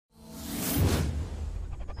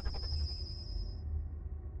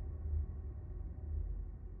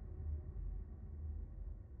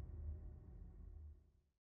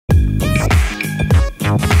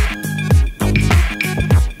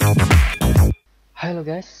Hello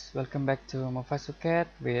guys, welcome back to Mofasuket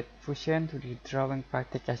with Fusion to the drawing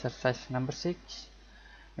practice exercise number 6.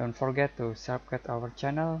 Don't forget to subscribe our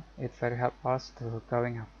channel, it very help us to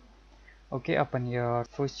growing up. Okay, open your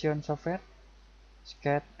Fusion software,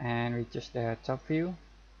 sketch, and we choose the top view.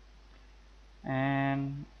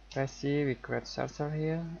 And press C, we create cursor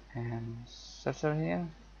here, and cursor here.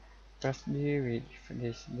 Press D, we give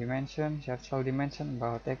this dimension, circle dimension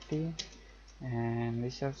about 80, and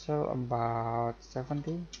this also about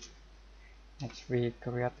 70. Next we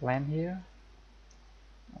create line here,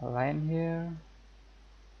 line here,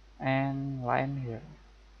 and line here.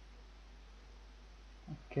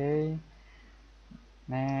 Okay,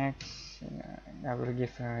 next I will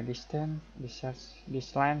give a distance.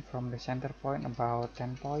 This line from the center point about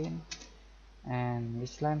 10 point, and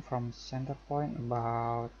this line from center point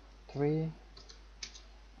about 3,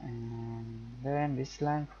 and then this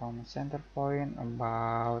line from center point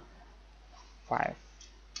about 5.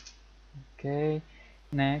 Okay,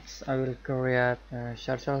 next I will create a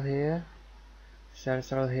circle here,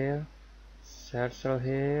 circle here, circle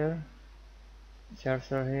here,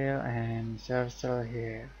 circle here, and circle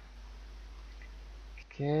here.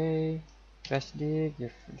 Okay, press D,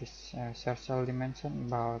 give this circle dimension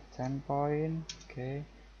about 10 point. Okay,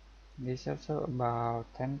 this circle about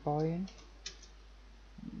 10 point,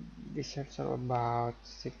 this circle about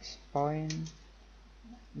 6 point,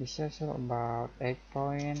 this circle about 8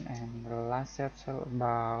 point, and the last circle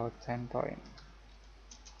about 10 point.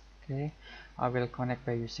 Okay, I will connect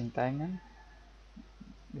by using tangent.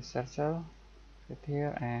 This circle, click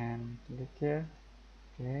here and click here.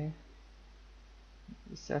 Okay,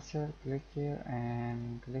 this circle, click here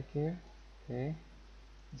and click here. Okay,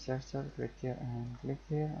 circle, click here and click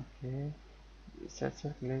here. Okay,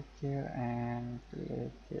 circle, click here and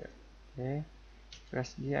click here. Okay,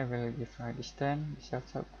 press D. I will give a distance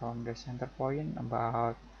circle from the center point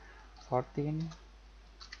about 14,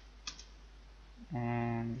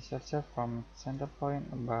 and the circle from center point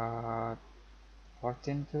about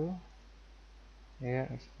 14 too. Here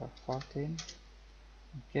is about 14.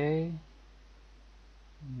 Okay,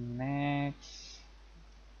 next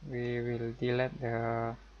we will delete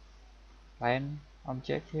the line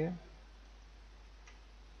object here,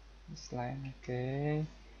 this line. Okay,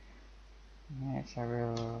 next I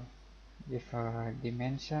will give a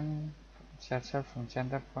dimension circle from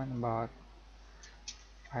center point about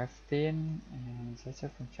 15, and circle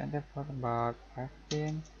from center point about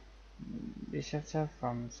 15, this circle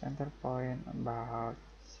from center point about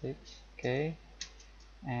 6. Okay,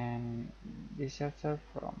 and this circle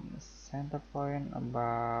from center point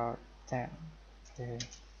about 10. Okay,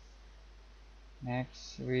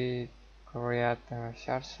 next we create a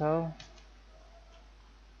circle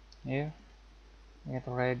here with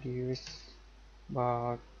radius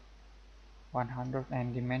about 100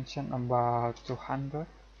 and dimension about 200.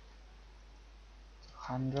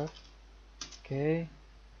 Okay,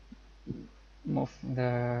 move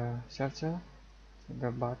the circle to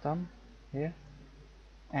the bottom here,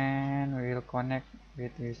 and we will connect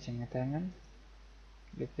with using a tangent.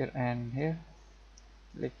 Click here and here,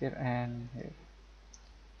 click here and here.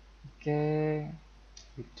 Okay,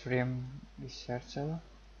 we trim this circle,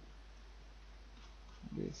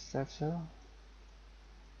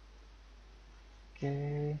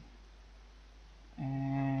 okay,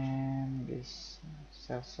 and this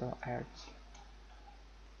circle edge.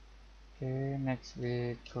 Okay, next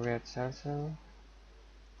we create circle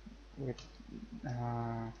with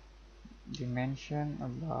dimension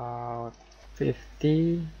about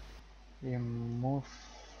 50. We move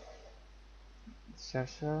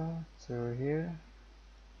circle to here,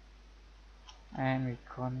 and we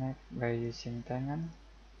connect by using tangent.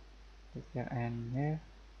 Click here and here,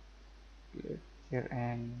 click here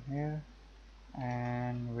and here,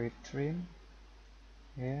 and we trim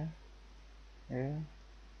here, here,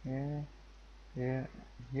 here, here,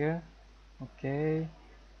 here. Okay,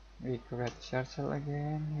 we create circle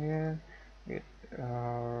again here with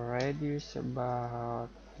radius about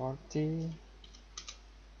 40,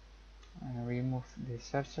 and we move the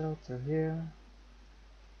circle to here,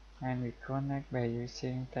 and we connect by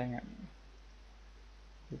using tangent.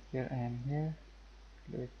 Click here and here,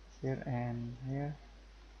 click here and here,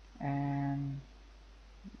 and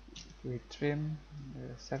we trim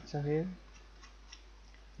the circle here,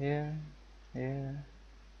 here, here,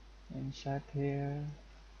 inside here.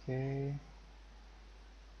 Okay,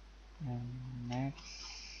 and next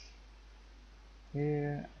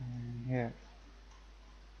here and here.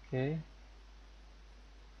 Okay,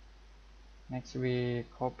 next we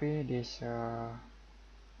copy this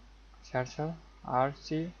circle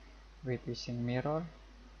RC with using mirror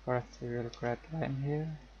First we will create line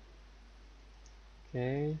here.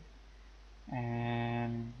 Okay,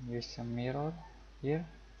 and use a mirror here.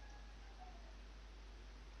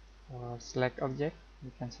 For select object,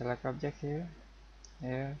 you can select object here,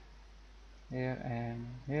 here, here, and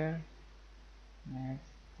here.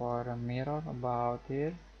 Next, for a mirror about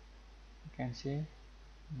here, you can see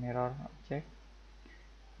mirror object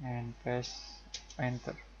and press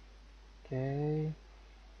enter. Okay,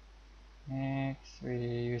 next we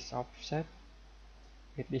use offset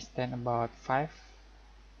with distance about 5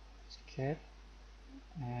 okay,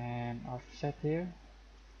 and offset here,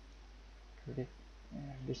 click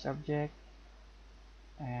this object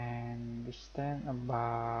and distance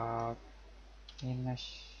about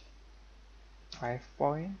 -5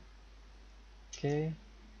 point. Okay,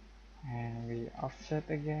 and we offset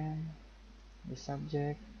again this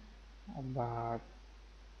object about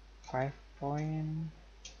 5 point,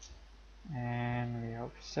 and we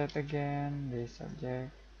offset again this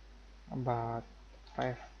object about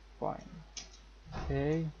 5 point.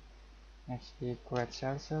 Okay, next we create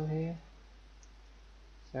circle here,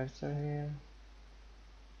 circle here,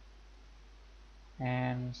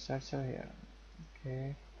 and circle here.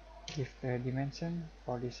 Okay, give the dimension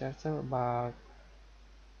for the circle about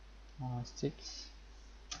 6,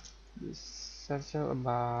 this circle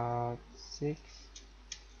about 6,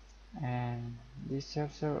 and this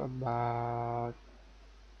circle about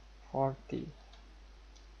 40.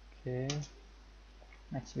 Okay,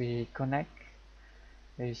 next we connect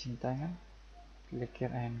by using tangan. Click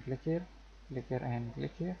here and click here, click here and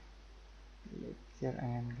click here, click here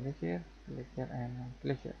and click here, click here and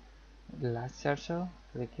click here. The last circle,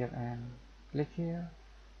 click here and click here,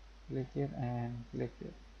 click here and click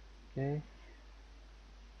here. Okay,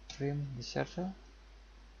 trim the circle,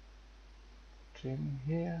 trim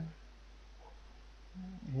here,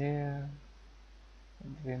 here,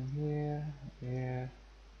 trim here, here,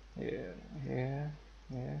 here, here,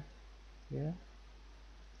 here, here,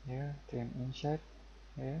 here, trim inside,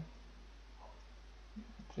 here,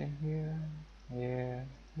 trim here, here,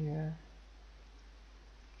 here.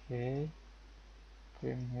 Okay,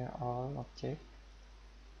 trim here all object.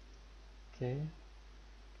 Okay,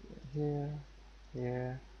 here,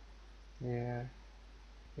 here, here,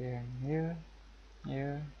 and here,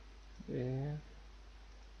 here, here.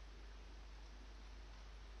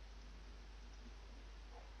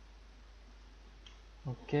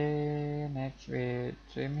 Okay, next we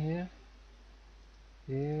trim here,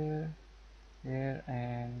 here, here,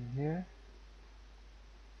 and here.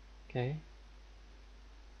 Okay,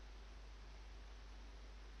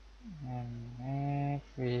 and next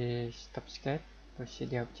we stop sketch to see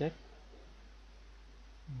the object.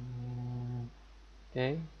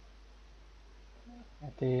 Okay, I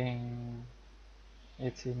think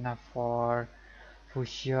it's enough for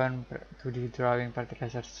Fusion 2D drawing practical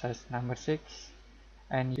exercise number 6.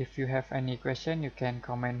 And if you have any question, you can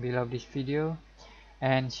comment below this video,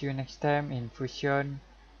 and see you next time in Fusion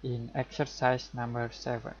in exercise number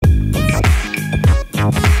 7.